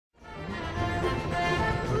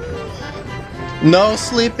No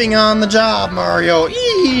sleeping on the job, Mario!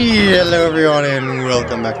 Hello everyone and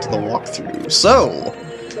welcome back to the walkthrough. So...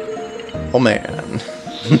 oh man.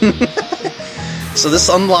 So this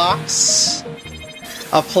unlocks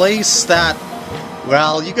a place that,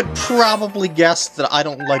 well, you could probably guess that I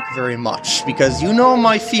don't like very much, because you know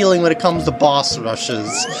my feeling when it comes to boss rushes.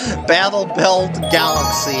 Battlebelt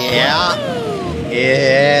Galaxy, yeah?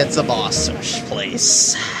 It's a boss rush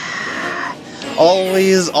place.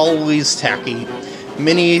 Always tacky.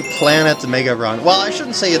 Mini Planet Mega Run. Well, I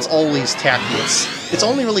shouldn't say it's always tacky. It's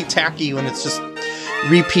only really tacky when it's just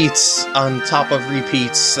repeats on top of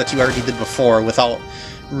repeats that you already did before without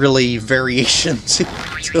really variation to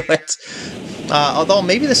it. Although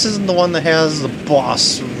maybe this isn't the one that has the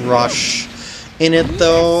boss rush in it,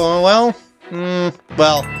 though. Well,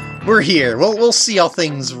 well, we're here. We'll see how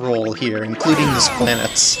things roll here, including this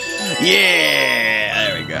planet. Yeah,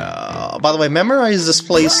 there we go. By the way, memorize this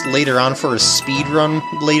place later on for a speed run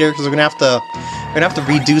later, because we're gonna have to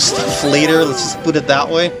redo stuff later. Let's just put it that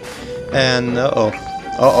way. And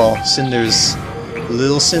cinders,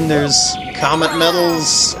 little cinders, comet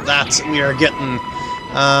medals. That's what we are getting.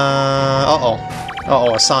 A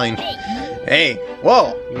sign. Hey,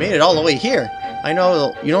 whoa, you made it all the way here. I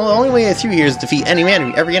know, you know, the only way through here is to defeat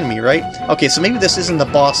every enemy, right? Okay, so maybe this isn't the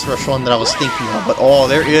boss rush one that I was thinking of, but oh,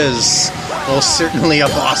 there is most certainly a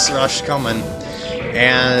boss rush coming.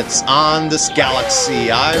 And it's on this galaxy,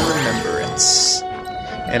 I remember it.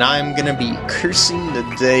 And I'm gonna be cursing the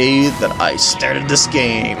day that I started this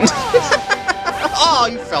game. Oh,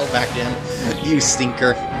 you fell back in, you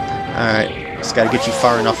stinker. Alright, just gotta get you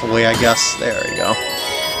far enough away, I guess. There we go.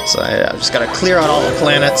 So I just gotta clear out all the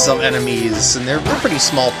planets of enemies, and they're pretty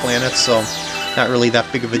small planets, so not really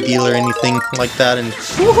that big of a deal or anything like that. And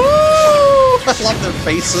woohoo! I love their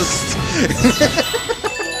faces.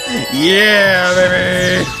 Yeah,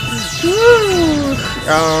 baby. Woo!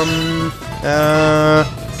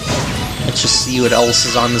 Let's just see what else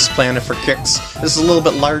is on this planet for kicks. This is a little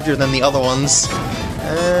bit larger than the other ones.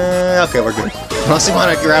 Okay, we're good. Unless you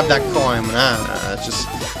want to grab that coin, it's just.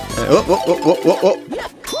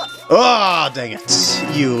 Oh, dang it.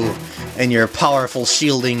 You and your powerful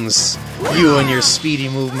shieldings. You and your speedy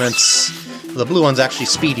movements. The blue one's actually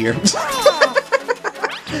speedier.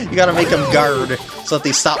 You gotta make them guard so that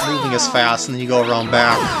they stop moving as fast, and then you go around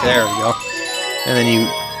back. There we go. And then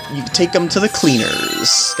you take them to the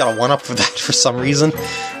cleaners. Got a one-up for that for some reason.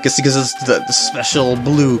 Guess because it's the special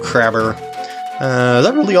blue crabber. Is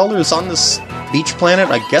that really all there's on this beach planet?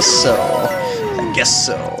 I guess so.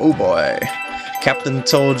 Oh boy. Captain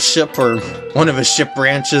Toad's ship, or one of his ship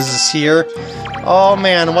branches, is here. Oh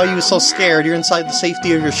man, why are you so scared? You're inside the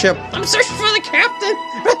safety of your ship. I'm searching for the captain,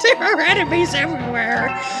 but there are enemies everywhere.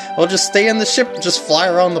 Well, just stay in the ship and just fly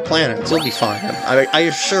around the planet. You'll be fine. I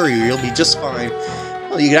assure you, you'll be just fine.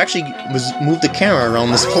 Well, you can actually move the camera around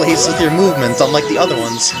this place with your movements, unlike the other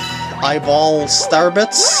ones. Eyeball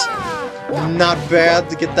starbits. Not bad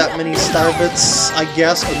to get that many starbits, I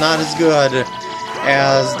guess, but not as good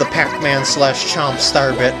as the Pac-Man / Chomp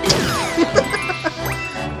starbit.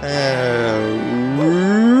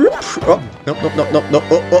 Nope.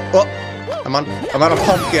 I'm on a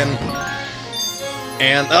pumpkin.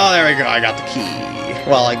 And oh, there we go. I got the key.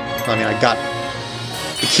 Well, I mean, I got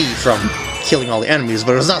the key from killing all the enemies,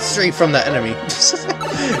 but it was not straight from the enemy.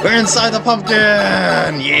 We're inside the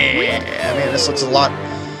pumpkin. Yeah, man, this looks a lot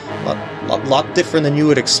different than you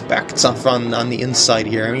would expect on the inside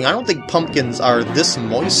here. I mean, I don't think pumpkins are this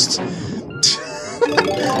moist.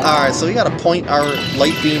 Alright, so we gotta point our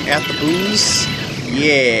light beam at the booze.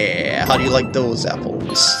 Yeah, how do you like those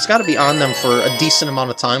apples? It's gotta be on them for a decent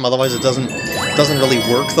amount of time, otherwise it doesn't really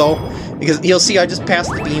work though. Because you'll see I just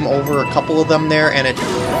passed the beam over a couple of them there, and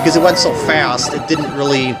because it went so fast, it didn't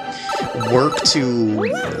really work to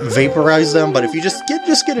vaporize them. But if you just get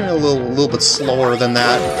in a little bit slower than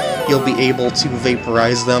that, you'll be able to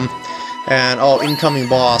vaporize them. And oh, incoming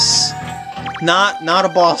boss. Not a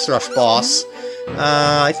boss rush boss.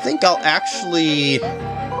 I think I'll actually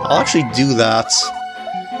do that,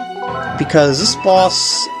 because this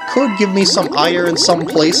boss could give me some ire in some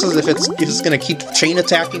places if it's gonna keep chain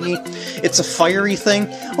attacking me. It's a fiery thing.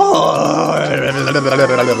 Oh,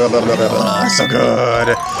 so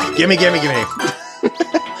good. Gimme.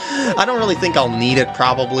 I don't really think I'll need it,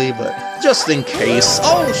 probably, but just in case.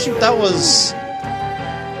 Oh, shoot, that was...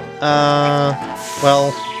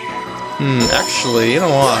 actually, you know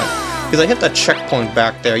what? Because I hit that checkpoint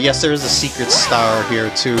back there. Yes, there is a secret star here,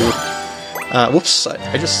 too. Whoops,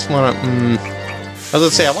 I just want to... I was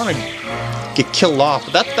gonna say, I want to get killed off,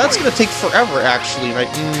 but that's gonna take forever, actually, right?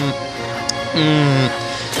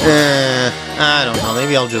 I don't know,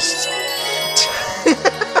 maybe I'll just...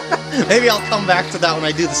 Maybe I'll come back to that when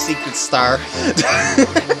I do the secret star.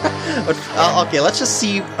 But, okay, let's just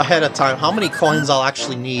see ahead of time how many coins I'll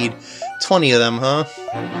actually need. 20 of them, huh?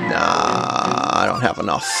 Nah, I don't have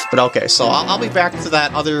enough. But okay, so I'll be back to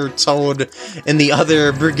that other Toad in the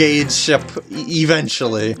other brigade ship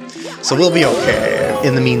eventually. So we'll be okay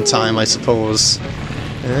in the meantime, I suppose.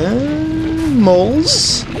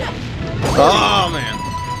 Moles? Oh, man.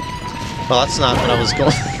 Well, that's not what I was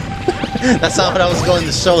going... That's not what I was going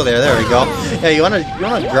to show there. There we go. Yeah, you wanna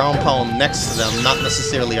ground pound next to them, not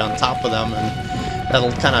necessarily on top of them, and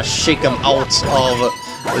that'll kind of shake them out of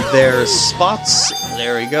their spots.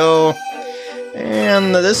 There we go.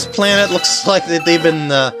 And this planet looks like that they've been...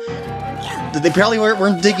 they probably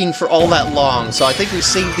weren't digging for all that long, so I think we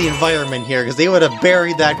saved the environment here, because they would have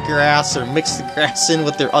buried that grass or mixed the grass in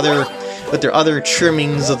with their other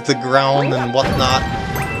trimmings of the ground and whatnot.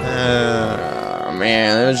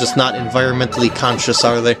 Man, they're just not environmentally conscious,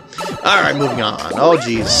 are they? Alright, moving on. Oh,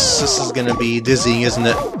 jeez. This is gonna be dizzying, isn't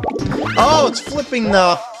it? Oh, it's flipping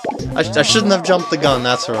the... I shouldn't have jumped the gun,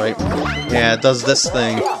 that's right. Yeah, it does this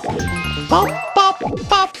thing. Pop, pop,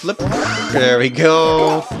 pop, flip. There we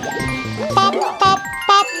go. Pop, pop,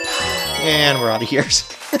 pop. And we're out of here.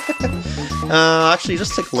 Actually,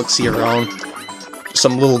 just take a look-see around.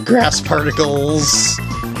 Some little grass particles.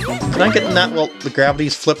 Can I get in that? Well, the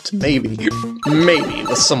gravity's flipped? Maybe. Maybe,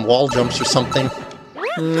 with some wall jumps or something.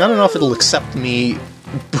 I don't know if it'll accept me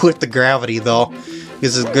with the gravity, though.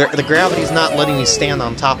 Because the gravity's not letting me stand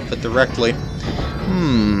on top of it directly.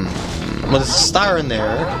 Well, there's a star in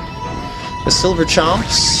there. The silver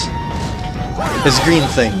chomps. There's green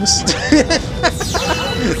things.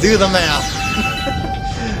 Do the math.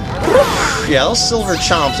 Yeah, those silver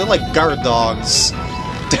chomps, they're like guard dogs.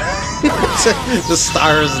 The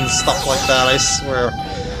stars and stuff like that, I swear.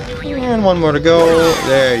 And one more to go.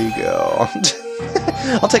 There you go.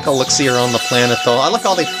 I'll take a look-see around the planet, though. I like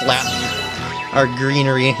how they flatten our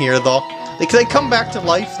greenery here, though. They come back to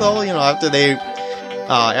life, though, you know, after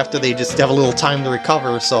they just have a little time to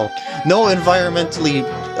recover, so no environmentally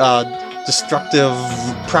destructive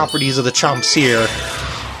properties of the chomps here,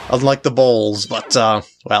 unlike the bowls, but,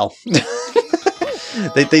 well...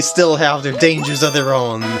 They still have their dangers of their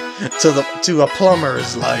own to a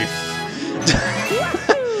plumber's life.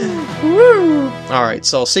 Woo! Alright,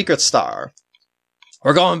 so Secret Star.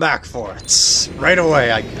 We're going back for it. Right away,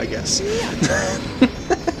 I guess.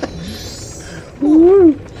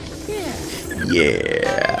 Woo!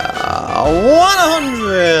 Yeah!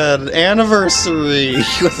 100 anniversary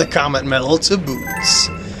with the Comet medal to boot.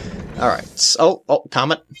 Alright, oh,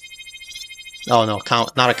 Comet. Oh no,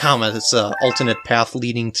 not a comet, it's an alternate path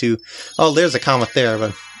leading to... Oh, there's a comet there,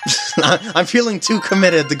 but... I'm feeling too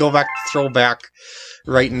committed to go back to Throwback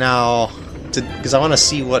right now, because I want to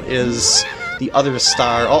see what is the other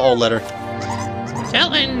star... Uh-oh, letter.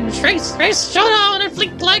 Challenge! Race showdown at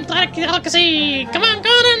Fleetglide Galaxy! Come on,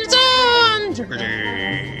 it's on!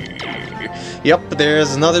 Yep,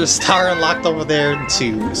 there's another star unlocked over there,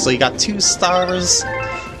 too. So you got 2 stars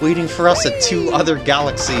waiting for us at 2 other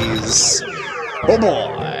galaxies. Oh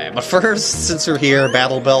boy! But first, since we're here,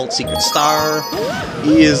 Battlebelt Secret Star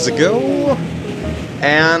is a go.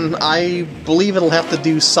 And I believe it'll have to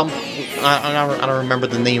do some... I don't remember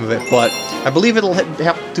the name of it, but I believe it'll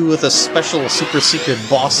have to do with a special super secret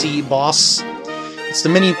boss. It's the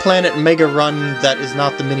Mini Planet Mega Run that is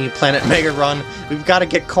not the Mini Planet Mega Run. We've got to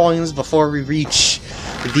get coins before we reach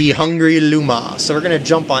the Hungry Luma. So we're going to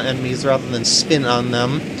jump on enemies rather than spin on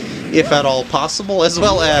them, if at all possible, as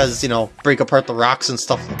well as, you know, break apart the rocks and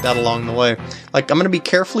stuff like that along the way. Like, I'm gonna be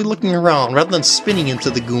carefully looking around rather than spinning into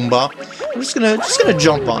the Goomba. I'm just gonna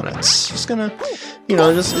jump on it. Just gonna, you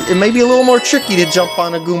know, it may be a little more tricky to jump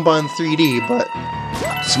on a Goomba in 3D, but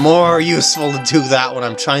it's more useful to do that when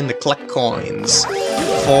I'm trying to collect coins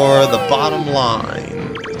for the bottom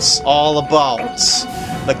line. It's all about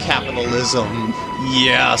the capitalism.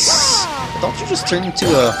 Yes. Don't you just turn into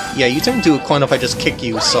a... Yeah, you turn into a coin if I just kick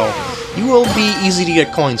you, so you will be easy to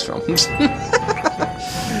get coins from. Good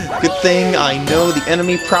thing I know the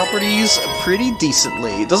enemy properties pretty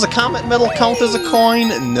decently. Does a Comet medal count as a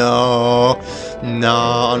coin? No.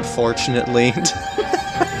 No, unfortunately.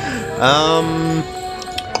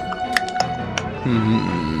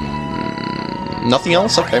 Nothing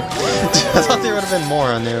else? Okay. I thought there would have been more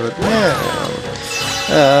on there, but yeah.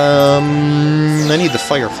 I need the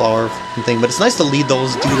fire flower thing, but it's nice to lead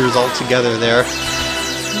those duders all together there.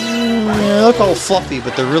 Yeah, they look all fluffy,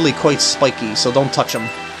 but they're really quite spiky, so don't touch them.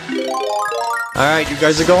 Alright, you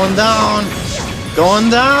guys are going down! Going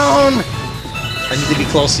down! I need to be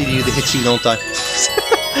close to you to hit you, don't I?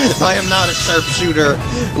 I am not a sharpshooter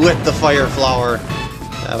with the fire flower.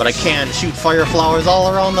 But I can shoot fire flowers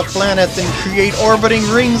all around the planet and create orbiting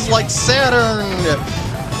rings like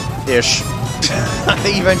Saturn-ish.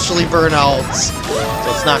 They eventually burn out, so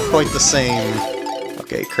it's not quite the same.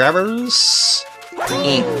 Okay, crabbers.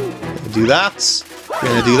 Do that.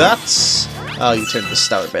 You're gonna do that. Oh, you turned to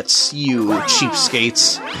star bits. You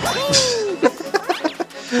cheapskates.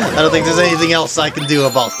 I don't think there's anything else I can do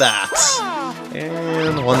about that.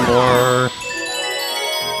 And one more.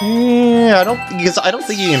 Yeah, I don't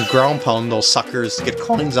think you can ground pound those suckers to get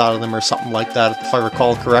coins out of them or something like that, if I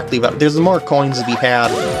recall correctly. But there's more coins to be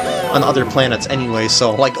had on other planets anyway.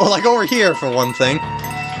 So, like over here for one thing.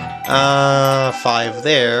 5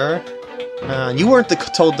 there. You weren't the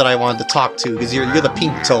toad that I wanted to talk to, because you're the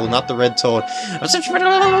pink toad, not the red toad.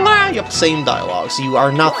 Yep, same dialogue. So you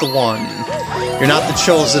are not the one. You're not the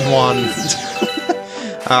chosen one.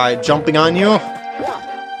 Alright, jumping on you.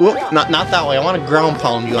 Whoop, not that way. I want to ground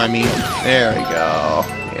pound you, I mean. There we go.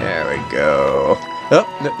 There we go. Oh,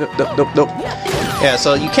 nope. Yeah,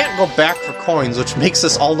 so you can't go back for coins, which makes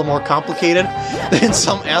this all the more complicated in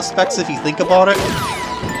some aspects if you think about it.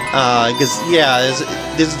 Because, yeah,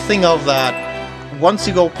 there's a thing of that, once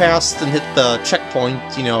you go past and hit the checkpoint,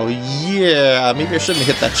 you know, yeah, maybe I shouldn't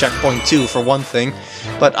have hit that checkpoint too, for one thing.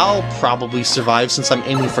 But I'll probably survive since I'm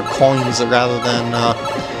aiming for coins rather than,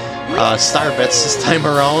 star bits this time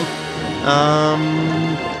around.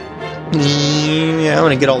 Yeah, I'm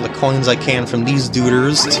gonna get all the coins I can from these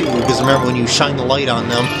duders, too, because remember, when you shine the light on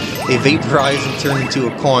them, they vaporize and turn into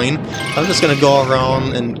a coin. I'm just gonna go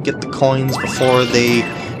around and get the coins before they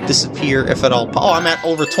disappear, if at all. Oh, I'm at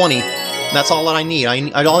over 20. That's all that I need.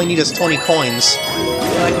 All I need is 20 coins.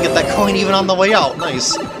 And I can get that coin even on the way out.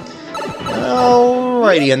 Nice.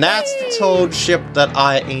 Alrighty, and that's the toad ship that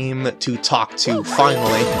I aim to talk to,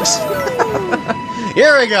 finally.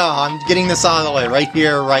 Here we go! I'm getting this out of the way, right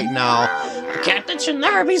here, right now. The captain should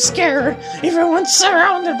never be scared, even when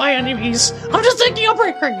surrounded by enemies. I'm just taking a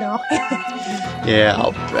break right now. Yeah,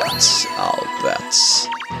 I'll bet.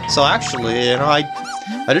 So actually, you know, I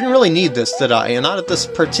didn't really need this, did I? And not at this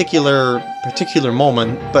particular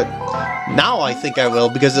moment, but now I think I will,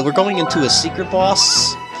 because we're going into a secret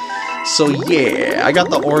boss. So yeah, I got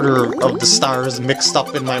the order of the stars mixed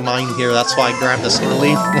up in my mind here, that's why I grabbed this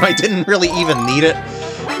early, when I didn't really even need it.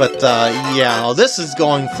 But yeah, this is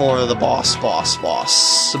going for the bossy boss.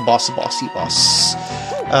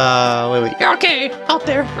 Wait. You're okay, out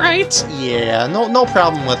there, right? Yeah, no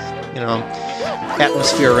problem with, you know,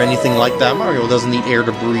 atmosphere or anything like that. Mario doesn't need air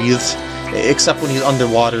to breathe, except when he's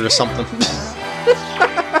underwater or something.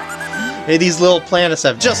 Hey, these little planets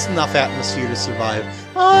have just enough atmosphere to survive.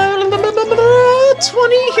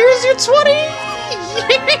 20, here's your 20!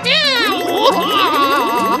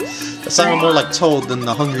 Yeah! That sounded more like Toad than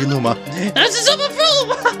the Hungry Luma. This is over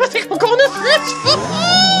film! I think we're going to transform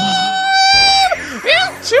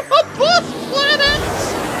into a boss planet!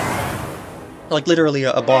 Like literally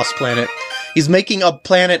a boss planet. He's making a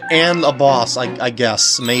planet and a boss, I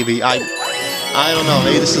guess, maybe. I don't know,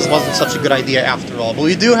 maybe this wasn't such a good idea after all. But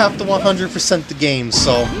we do have to 100% the game,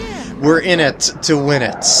 so we're in it to win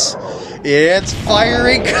it. It's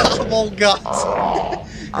Fiery Gobblegut!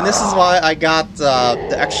 And this is why I got the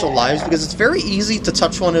extra lives, because it's very easy to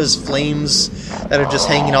touch one of his flames that are just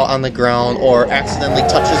hanging out on the ground, or accidentally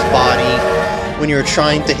touch his body when you're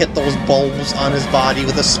trying to hit those bulbs on his body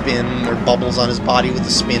with a spin, or bubbles on his body with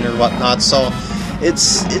a spin or whatnot. So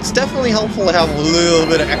it's definitely helpful to have a little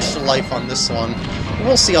bit of extra life on this one.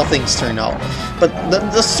 We'll see how things turn out. But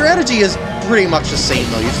the strategy is pretty much the same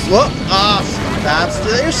though. You just, that's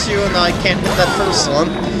the issue, and I can't hit that first one.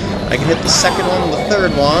 I can hit the second one, the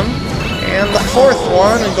third one, and the fourth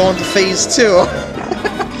one, and go into phase 2.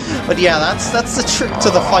 But yeah, that's the trick to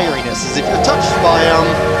the fieriness, is if you're touched by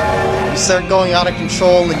you start going out of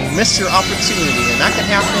control and you miss your opportunity, and that can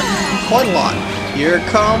happen quite a lot. Here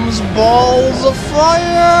comes balls of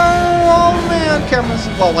fire! Oh man, camera's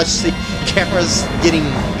getting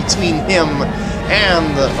between him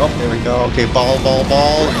and the, oh, there we go. Okay, ball.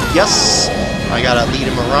 Yes! I gotta lead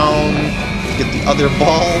him around, get the other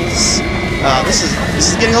balls. This is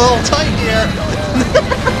getting a little tight here.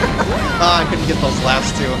 I couldn't get those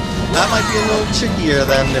last two. That might be a little trickier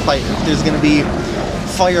than if there's gonna be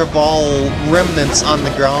fireball remnants on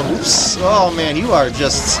the ground. Oops. Oh man, you are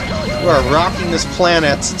rocking this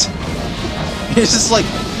planet. It's just like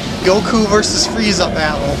Goku versus Frieza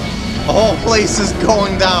battle. The whole place is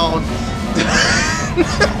going down.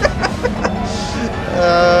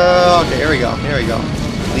 Okay, here we go.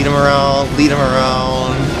 Lead him around.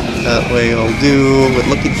 That way it'll do. We're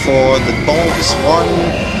looking for the bonus 1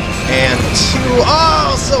 and 2.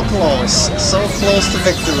 Oh, so close to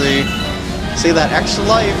victory. See that extra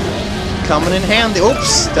life coming in handy.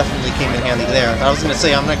 Oops, definitely came in handy there. I was gonna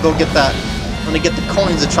say I'm gonna go get that. I'm gonna get the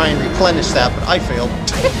coins to try and replenish that, but I failed.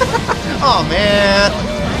 Oh man,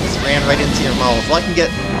 just ran right into your mouth. Well, I can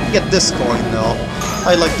get this coin though.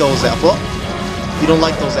 I like those apples. You don't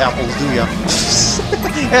like those apples, do ya?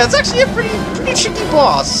 Yeah, it's actually a pretty tricky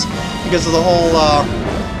boss because of the whole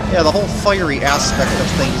yeah, the whole fiery aspect of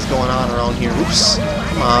things going on around here. Oops,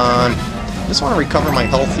 come on. I just want to recover my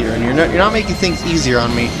health here, and you're not making things easier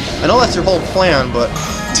on me. I know that's your whole plan, but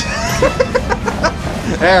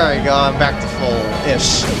there we go. I'm back to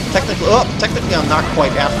full-ish. Technically, I'm not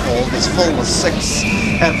quite at full. This full was 6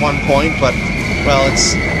 at one point, but well,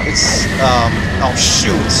 it's oh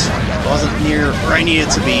shoot, it wasn't near where I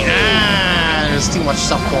needed to be. Ah, there's too much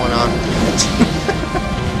stuff going on.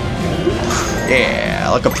 Yeah,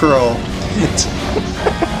 like a pro.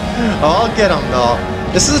 Oh, I'll get him though.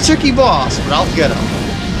 This is a tricky boss, but I'll get him.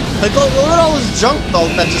 Like, look at all this junk though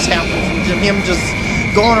that just happened from him just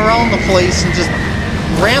going around the place and just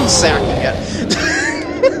ransacking it.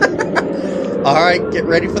 Alright, get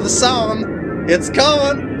ready for the sound. It's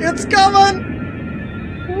coming! It's coming!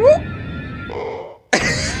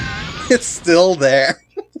 It's still there.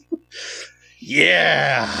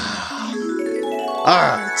 Yeah!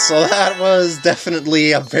 Alright, so that was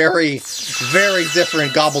definitely a very, very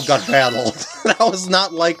different Gobblegut battle. That was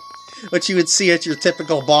not like what you would see at your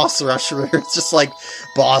typical boss rush, where it's just like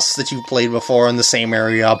boss that you played before in the same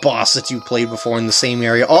area, boss that you played before in the same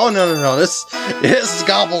area. Oh, no, this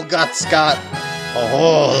Gobblegut's got a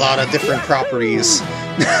whole lot of different properties.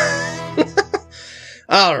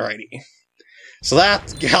 Alrighty. So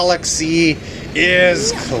that galaxy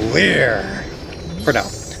is clear. For now.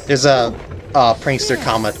 There's a prankster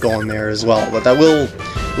Comet going there as well, but we'll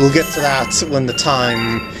get to that when the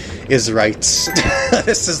time is right.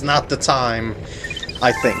 This is not the time,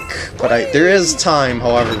 I think. But there is time,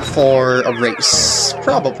 however, for a race.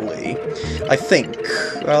 Probably. I think.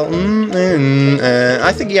 Well,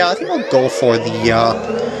 I think I'll go for the,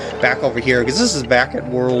 back over here, because this is back at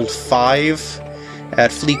World 5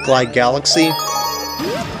 at Fleetglide Galaxy.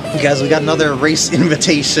 Guys, we got another race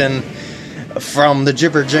invitation from the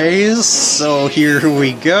Jibberish, so here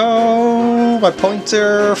we go. My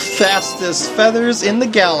pointer, fastest feathers in the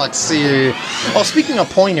galaxy. Oh, speaking of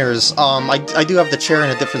pointers, I do have the chair in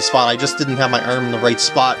a different spot. I just didn't have my arm in the right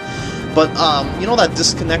spot. But you know that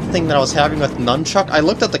disconnect thing that I was having with Nunchuck? I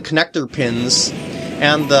looked at the connector pins,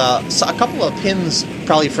 and so a couple of pins,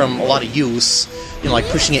 probably from a lot of use, you know, like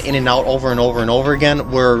pushing it in and out over and over and over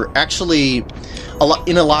again, were actually a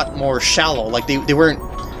lot more shallow. Like they were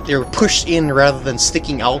pushed in rather than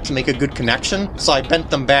sticking out to make a good connection, so I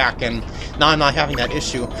bent them back, and now I'm not having that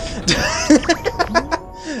issue.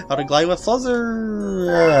 How to glide with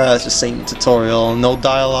Fluzzard? It's just same tutorial. No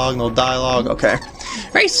dialogue, okay.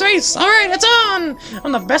 Race! Alright, it's on!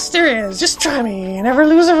 I'm the best there is. Just try me. I never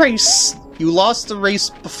lose a race. You lost the race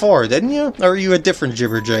before, didn't you? Or are you a different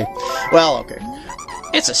Jibberish? Well, okay.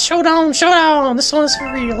 It's a showdown! This one's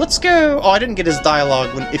for real. Let's go! Oh, I didn't get his dialogue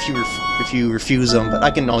if you refuse him, but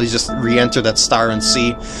I can always just re-enter that star and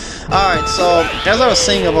see. Alright, so, as I was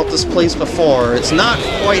saying about this place before, it's not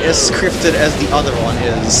quite as scripted as the other one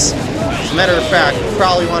is. As a matter of fact, you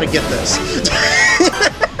probably want to get this.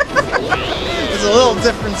 It's a little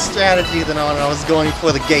different strategy than when I was going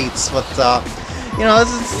for the gates, but, you know,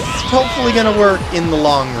 it's hopefully going to work in the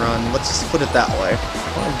long run. Let's just put it that way.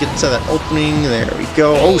 I'll get to that opening. There we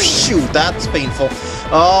go. Oh, shoot. That's painful.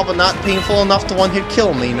 Oh, but not painful enough to one-hit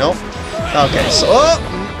kill me, no? Okay, so... Oh,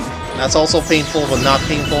 that's also painful, but not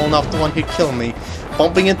painful enough to one-hit kill me.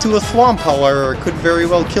 Bumping into a thwomp, however, could very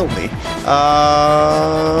well kill me.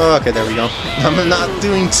 Okay, there we go. I'm not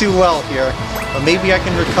doing too well here. But maybe I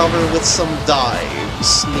can recover with some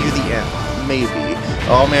dives near the end. Maybe.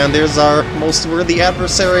 Oh, man, there's our most worthy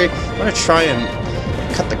adversary. I'm gonna try and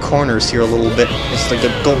cut the corners here a little bit, just like to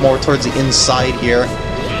go more towards the inside here.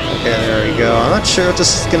 Okay, there we go. I'm not sure if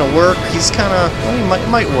this is gonna work. He's kind of, well, it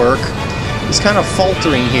might work. He's kind of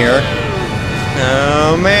faltering here.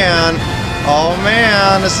 Oh man,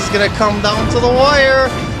 this is gonna come down to the wire.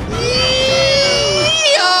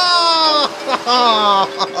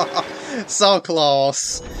 So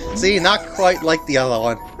close. See, not quite like the other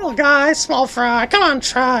one. Little guy, small fry. Come on,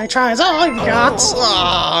 try. It's all you've got.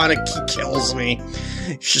 Ah, and he kills me.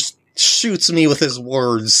 Just shoots me with his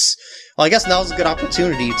words. Well, I guess now's a good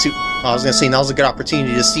opportunity to... I was gonna say now's a good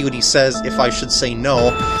opportunity to see what he says if I should say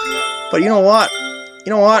no. But you know what?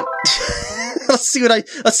 Let's see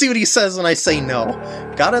what he says when I say no.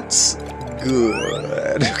 Got it?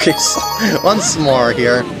 Good. Okay, so once more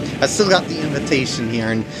here. I still got the invitation here,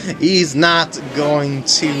 and he's not going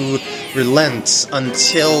to relent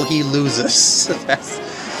until he loses.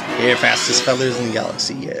 Fastest feathers in the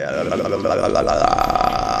galaxy. Yeah.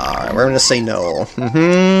 Alright, we're gonna say no.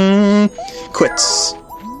 Quits.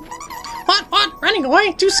 What? Running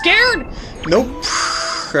away? Too scared? Nope.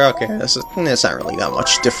 Okay, it's not really that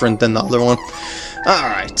much different than the other one.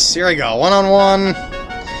 Alright, here we go. One-on-one.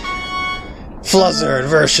 Fluzzard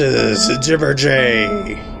versus Jibberish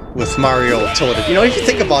with Mario Toad. You know, if you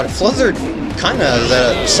think about it, Fluzzard kind of is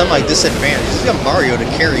at a semi-disadvantage. He's got Mario to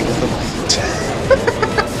carry with him.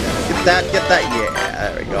 Get that,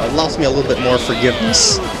 yeah, there we go. It allows me a little bit more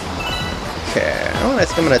forgiveness. Okay, I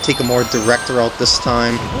think I'm going to take a more direct route this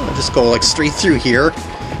time. I'll just go, like, straight through here.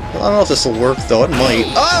 I don't know if this will work, though. It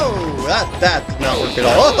might. Oh! That did not work at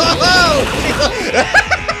all. Oh!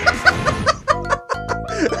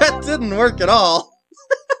 That didn't work at all.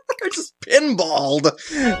 I just pinballed.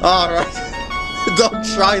 Alright. Don't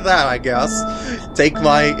try that, I guess. Take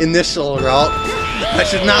my initial route. I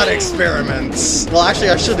should not experiment. Well, actually,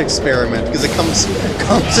 I should experiment, because it comes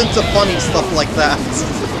into funny stuff like that.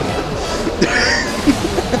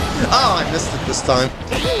 Oh, I missed it this time.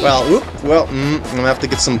 Well, I'm gonna have to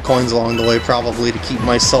get some coins along the way, probably, to keep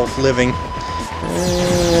myself living.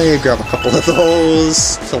 Grab a couple of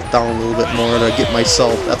those, tilt down a little bit more to get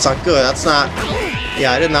myself... That's not good, that's not...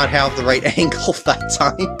 Yeah, I did not have the right angle that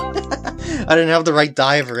time. I didn't have the right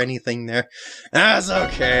dive or anything there. That's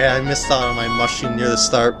okay, I missed out on my mushroom near the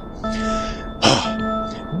start.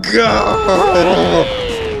 Go!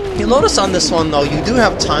 You'll notice on this one, though, you do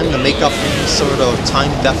have time to make up any sort of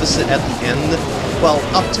time deficit at the end. Well,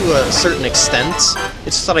 up to a certain extent.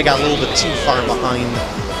 It's just that I got a little bit too far behind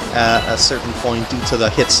at a certain point due to the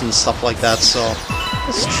hits and stuff like that, so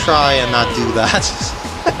let's try and not do that.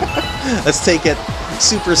 Let's take it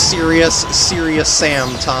super serious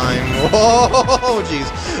Sam time. Whoa, jeez.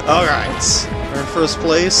 Alright, we're in first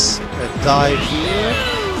place. Gonna dive here.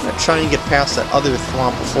 Gonna try and get past that other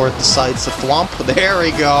thwomp before it decides to thwomp. There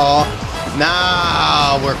we go.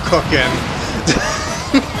 Now we're cooking.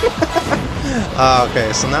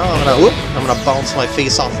 Okay, so now I'm gonna bounce my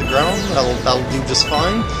face off the ground. That'll do just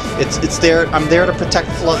fine. It's there. I'm there to protect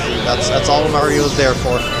Fluzzard. That's all Mario's there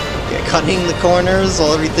for. Yeah, cutting the corners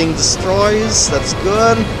while everything destroys. That's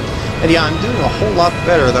good. And yeah, I'm doing a whole lot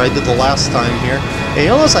better than I did the last time here. And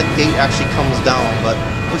you'll notice that gate actually comes down, but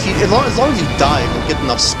if you, as long as you dive, you'll get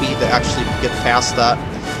enough speed to actually get past that.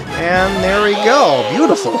 And there we go.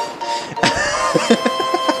 Beautiful.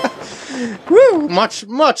 Woo!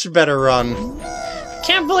 Much better run.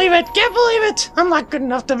 Can't believe it! Can't believe it! I'm not good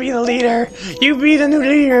enough to be the leader. You be the new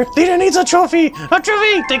leader. Leader needs a trophy. A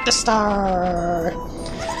trophy. Take the star.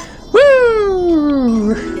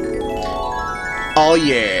 Woo! Oh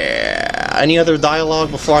yeah! Any other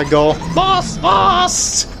dialogue before I go? Boss!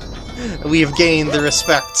 We have gained the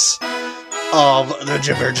respect of the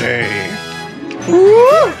Jibberish.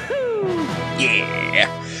 Woo! Yeah!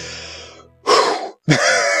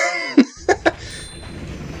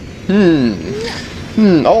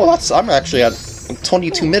 Oh, I'm actually at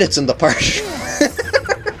 22 minutes in the part.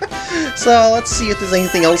 So, let's see if there's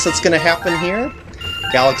anything else that's gonna happen here.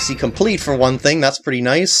 Galaxy complete for one thing, that's pretty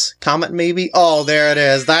nice. Comet maybe? Oh, there it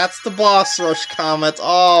is. That's the boss rush Comet.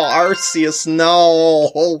 Oh, Arceus, no.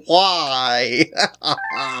 Why?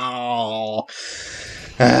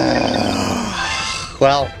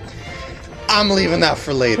 Well, I'm leaving that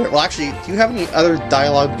for later. Well, actually, do you have any other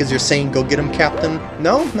dialogue because you're saying go get him, Captain?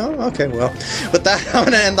 No? No? Okay, well. With that, I'm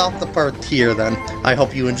going to end off the part here, then. I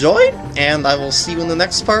hope you enjoyed, and I will see you in the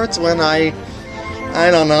next part when I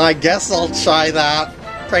don't know, I guess I'll try that.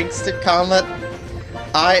 Prankster Comet.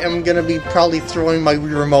 I am going to be probably throwing my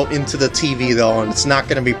Wii Remote into the TV, though, and it's not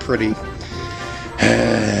going to be pretty.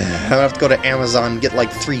 I'm going to have to go to Amazon and get like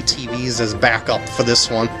 3 TVs as backup for this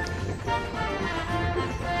one.